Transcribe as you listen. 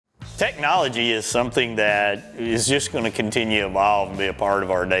Technology is something that is just going to continue to evolve and be a part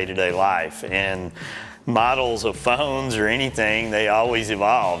of our day-to-day life. And models of phones or anything, they always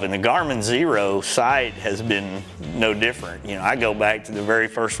evolve. And the Garmin Xero sight has been no different. You know, I go back to the very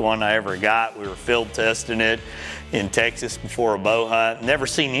first one I ever got. We were field testing it in Texas before a bow hunt. Never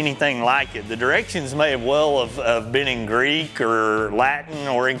seen anything like it. The directions may have well have been in Greek or Latin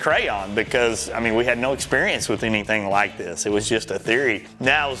or in crayon, because I mean, we had no experience with anything like this. It was just a theory.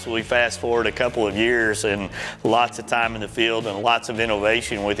 Now, as we fast forward a couple of years and lots of time in the field and lots of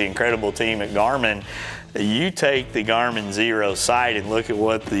innovation with the incredible team at Garmin, you take the Garmin Xero sight and look at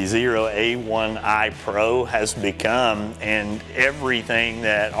what the Xero A1i Pro has become, and everything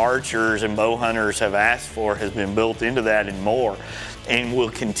that archers and bow hunters have asked for has been built into that and more, and will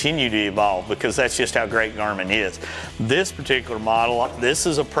continue to evolve, because that's just how great Garmin is. This particular model, this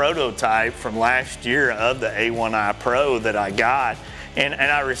is a prototype from last year of the A1i Pro that I got. And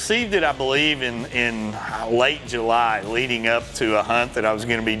I received it, I believe, in late July, leading up to a hunt that I was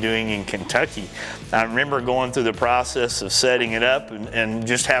going to be doing in Kentucky. I remember going through the process of setting it up and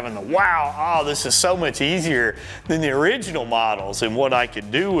just having the wow, oh, this is so much easier than the original models, and what I could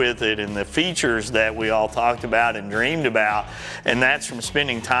do with it and the features that we all talked about and dreamed about. And that's from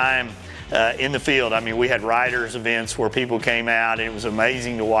spending time in the field. I mean, we had riders events where people came out, and it was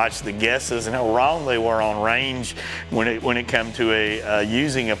amazing to watch the guesses and how wrong they were on range when it come to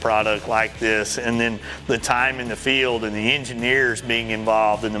using a product like this. And then the time in the field and the engineers being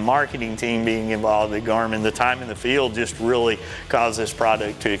involved and the marketing team being involved at Garmin, the time in the field just really caused this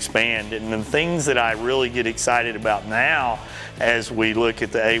product to expand. And the things that I really get excited about now as we look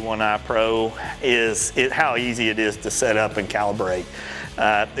at the A1i Pro is how easy it is to set up and calibrate.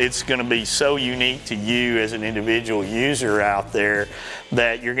 It's going to be so unique to you as an individual user out there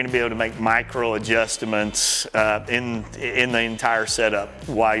that you're going to be able to make micro adjustments in the entire setup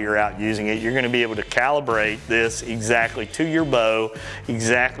while you're out using it. You're going to be able to calibrate this exactly to your bow,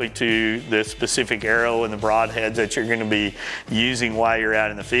 exactly to the specific arrow and the broadheads that you're going to be using while you're out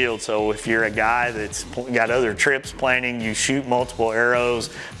in the field. So if you're a guy that's got other trips planning, you shoot multiple arrows,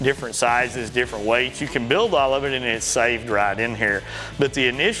 different sizes, different weights, you can build all of it and it's saved right in here. But the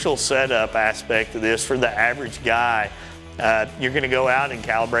initial setup aspect of this for the average guy, you're going to go out and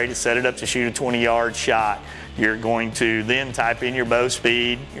calibrate it, set it up to shoot a 20-yard shot. You're going to then type in your bow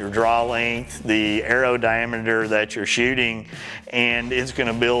speed, your draw length, the arrow diameter that you're shooting, and it's going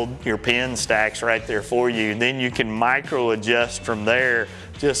to build your pin stacks right there for you. Then you can micro adjust from there,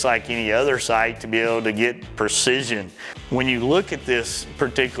 just like any other sight, to be able to get precision. When you look at this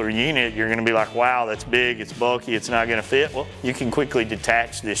particular unit, you're going to be like, wow, that's big, it's bulky, it's not going to fit. Well, you can quickly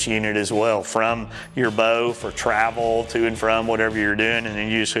detach this unit as well from your bow for travel to and from whatever you're doing, and then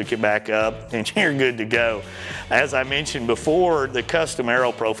you just hook it back up and you're good to go. As I mentioned before, the custom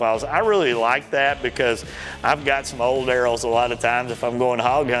arrow profiles, I really like that, because I've got some old arrows a lot of times if I'm going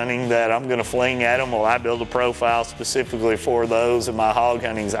hog hunting that I'm going to fling at them. Well, I build a profile specifically for those in my hog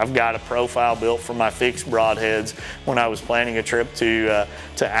huntings. I've got a profile built for my fixed broadheads when I was planning a trip to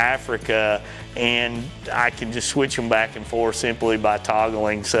Africa, and I can just switch them back and forth simply by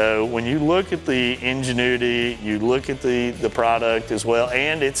toggling. So when you look at the ingenuity, you look at the product as well,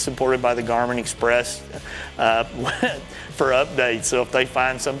 and it's supported by the Garmin Express for updates. So if they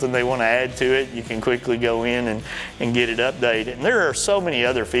find something they want to add to it, you can quickly go in and get it updated. And there are so many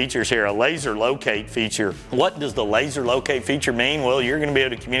other features here. A laser locate feature. What does the laser locate feature mean? Well, you're going to be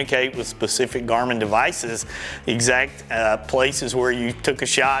able to communicate with specific Garmin devices, exact places where you took a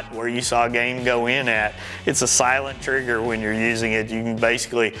shot, where you saw game go in at. It's a silent trigger when you're using it. You can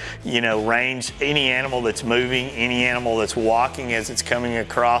basically, you know, range any animal that's moving, any animal that's walking as it's coming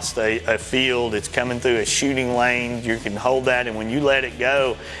across a field. It's coming through a shooting lane. You can hold that, and when you let it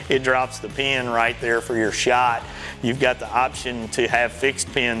go, it drops the pin right there for your shot. You've got the option to have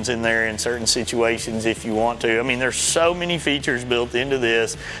fixed pins in there in certain situations if you want to. I mean, there's so many features built into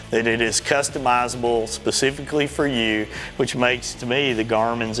this that it is customizable specifically for you, which makes, to me, the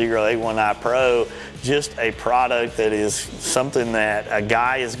Garmin Xero A1i Pro just a product that is something that a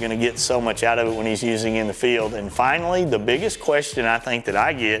guy is going to get so much out of it when he's using in the field. And finally, the biggest question I think that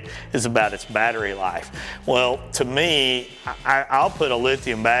I get is about its battery life. Well, to me, I'll put a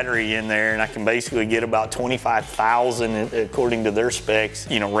lithium battery in there and I can basically get about 25,000 according to their specs,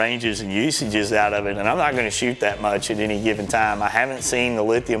 you know, ranges and usages out of it. And I'm not going to shoot that much at any given time. I haven't seen the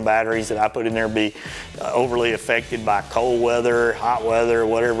lithium batteries that I put in there be overly affected by cold weather, hot weather,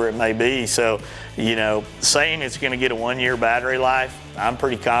 whatever it may be. So, you know, saying it's going to get a 1-year battery life, I'm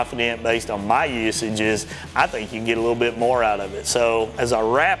pretty confident based on my usages. I think you can get a little bit more out of it. So as I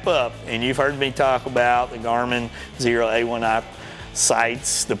wrap up, and you've heard me talk about the Garmin Xero A1i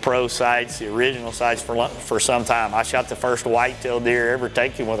sights, the pro sights, the original sights for some time. I shot the first whitetail deer ever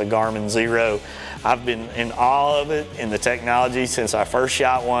taken with a Garmin Xero. I've been in awe of it and the technology since I first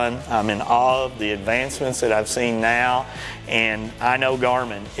shot one. I'm in awe of the advancements that I've seen now, and I know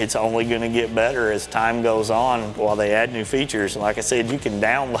Garmin, it's only going to get better as time goes on while they add new features. And like I said, you can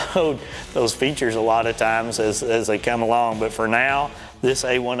download those features a lot of times as they come along, but for now, this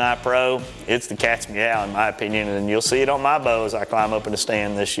A1i Pro, it's the cat's meow in my opinion, and you'll see it on my bow as I climb up in the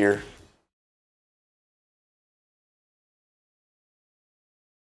stand this year.